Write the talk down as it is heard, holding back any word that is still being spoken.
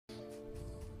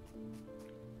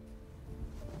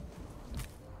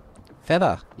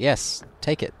Feather. Yes.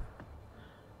 Take it.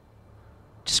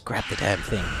 Just grab the damn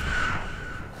thing.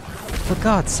 For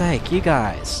God's sake, you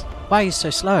guys. Why are you so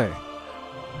slow?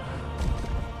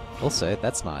 Also,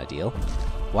 that's not ideal.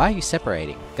 Why are you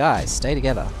separating? Guys, stay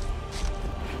together.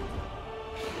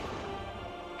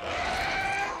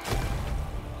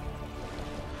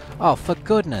 Oh, for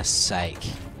goodness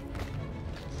sake.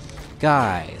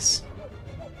 Guys.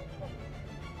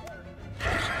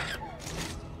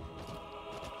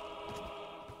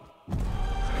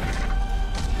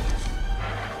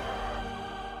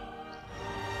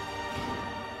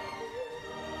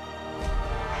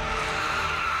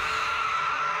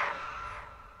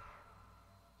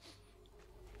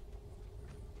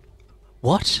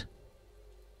 What?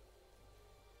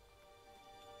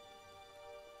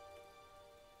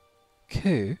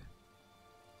 Coup?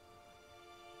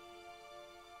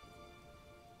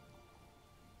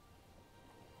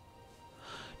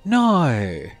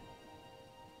 No!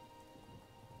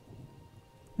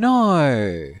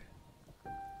 No!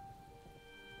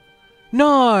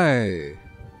 No!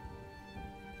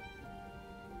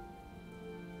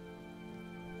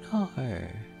 No!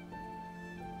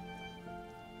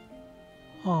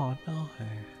 Oh no.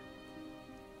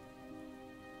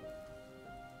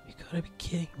 You gotta be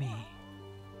kidding me.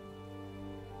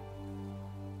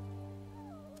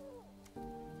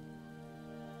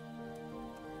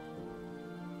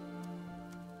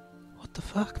 What the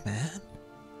fuck, man?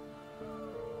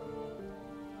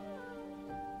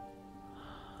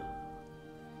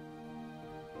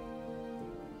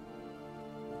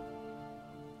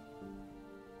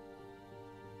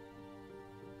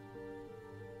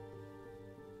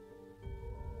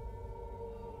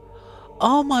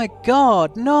 Oh my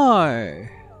god, no!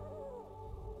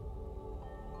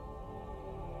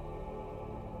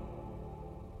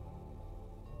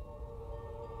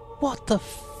 What the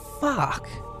fuck?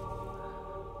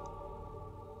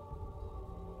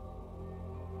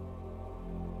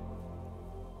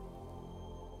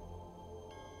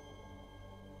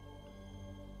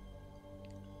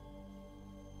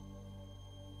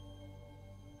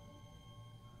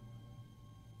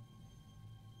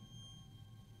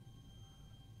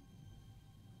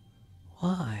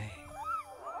 Why?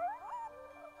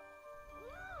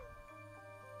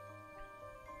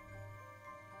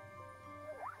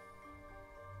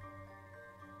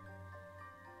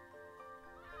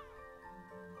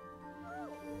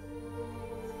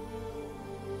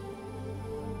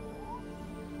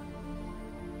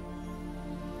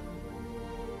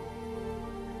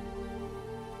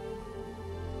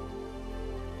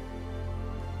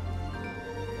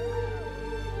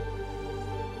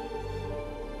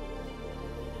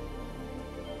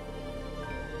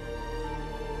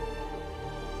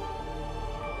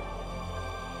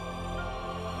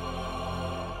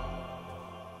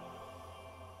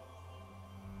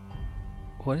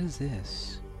 What is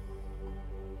this?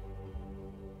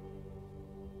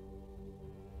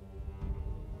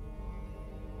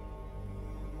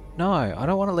 No, I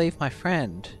don't want to leave my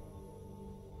friend.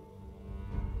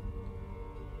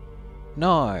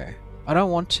 No, I don't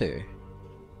want to.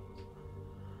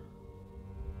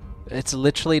 It's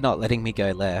literally not letting me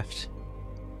go left.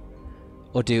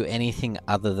 Or do anything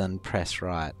other than press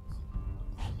right.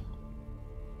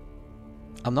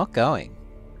 I'm not going.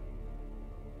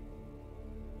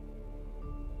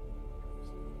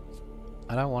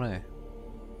 I don't want to.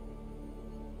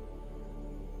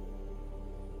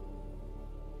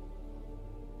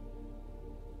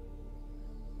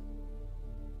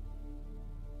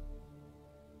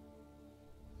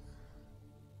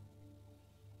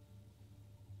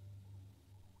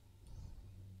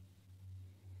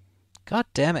 God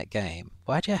damn it, game.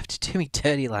 Why'd you have to do me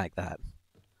dirty like that?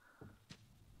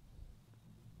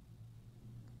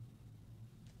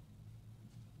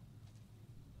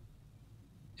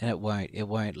 And it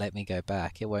won't let me go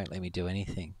back. It won't let me do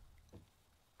anything.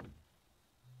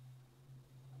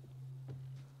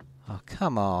 Oh,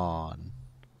 come on.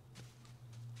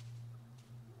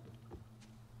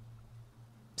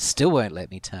 Still won't let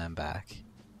me turn back.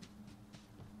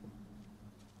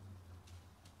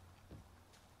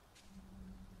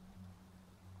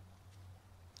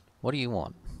 What do you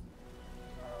want?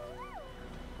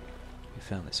 You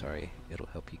found this, sorry. It'll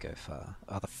help you go far.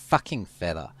 Oh, the fucking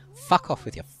feather. Fuck off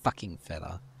with your fucking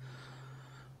feather.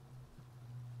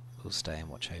 We'll stay and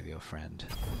watch over your friend.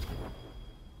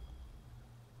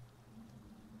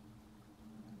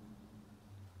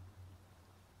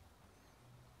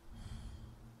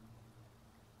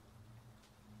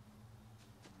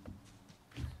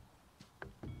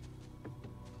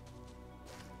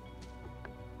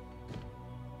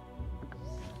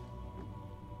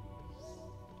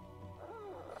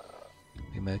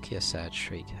 murky a sad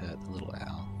shriek hurt the little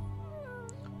owl.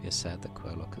 We are sad that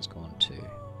Quirlock has gone too.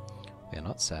 We are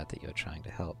not sad that you are trying to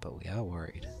help, but we are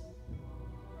worried.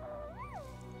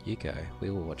 You go, we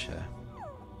will watch her.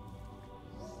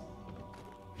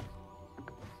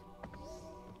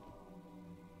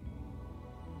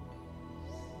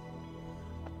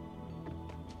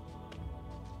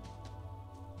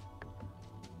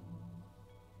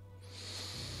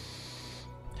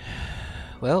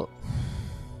 Well,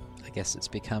 I guess it's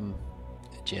become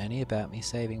a journey about me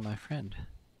saving my friend.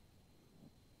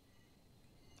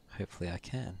 Hopefully I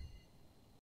can.